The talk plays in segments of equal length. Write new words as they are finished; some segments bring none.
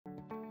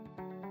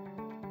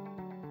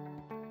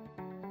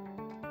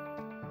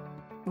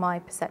My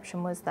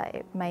perception was that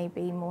it may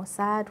be more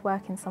sad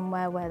working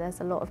somewhere where there's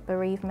a lot of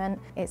bereavement.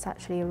 It's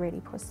actually a really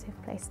positive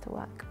place to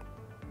work.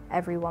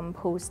 Everyone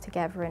pulls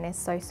together and is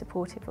so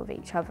supportive of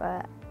each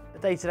other. The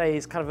day-to-day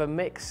is kind of a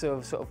mix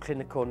of sort of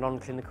clinical and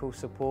non-clinical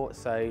support,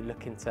 so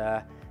looking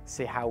to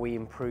see how we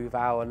improve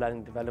our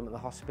learning development at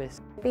the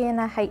hospice. Being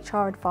a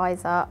HR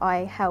advisor, I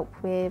help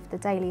with the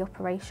daily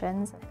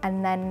operations,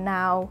 and then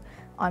now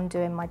I'm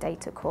doing my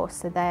data course,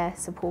 so they're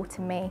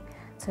supporting me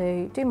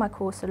to do my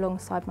course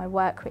alongside my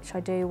work, which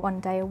I do 1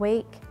 day a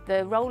week.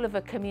 The role of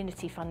a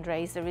community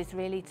fundraiser is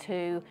really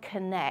to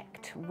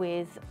connect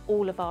with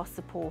all of our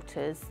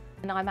supporters,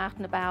 and I'm out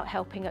and about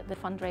helping at the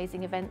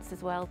fundraising events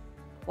as well.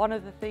 One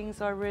of the things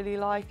I really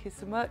like is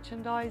the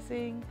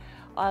merchandising.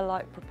 I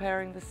like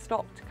preparing the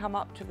stock to come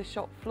up to the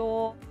shop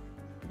floor.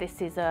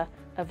 This is a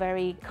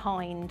very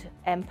kind,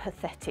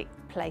 empathetic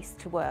place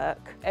to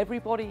work.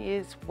 Everybody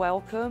is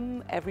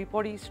welcome,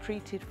 everybody's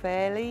treated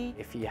fairly.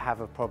 If you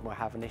have a problem or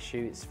have an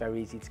issue, it's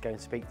very easy to go and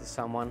speak to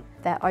someone.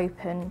 They're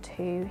open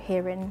to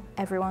hearing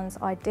everyone's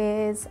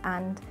ideas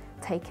and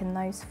taking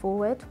those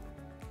forward.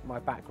 My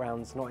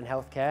background's not in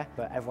healthcare,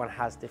 but everyone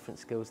has different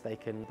skills they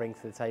can bring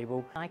to the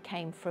table. I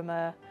came from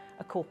a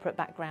corporate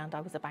background.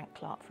 I was a bank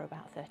clerk for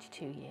about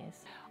 32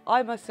 years.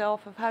 I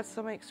myself have had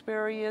some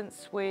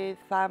experience with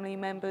family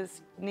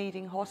members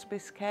needing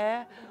hospice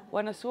care.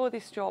 When I saw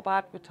this job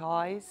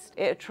advertised,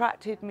 it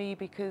attracted me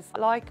because I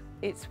like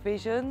its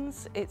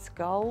visions, its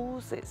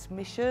goals, its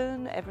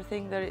mission,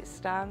 everything that it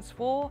stands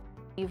for.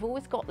 You've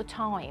always got the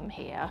time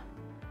here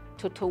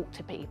to talk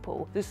to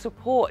people. The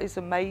support is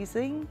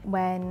amazing.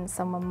 When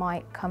someone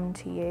might come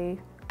to you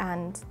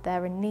and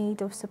they're in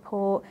need of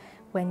support,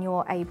 when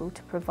you're able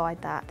to provide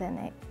that,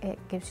 then it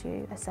gives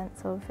you a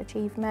sense of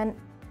achievement.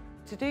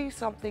 To do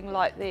something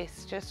like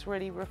this just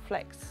really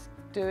reflects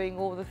doing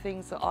all the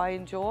things that I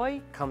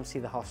enjoy. Come see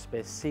the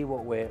hospice, see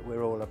what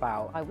we're all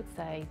about. I would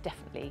say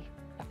definitely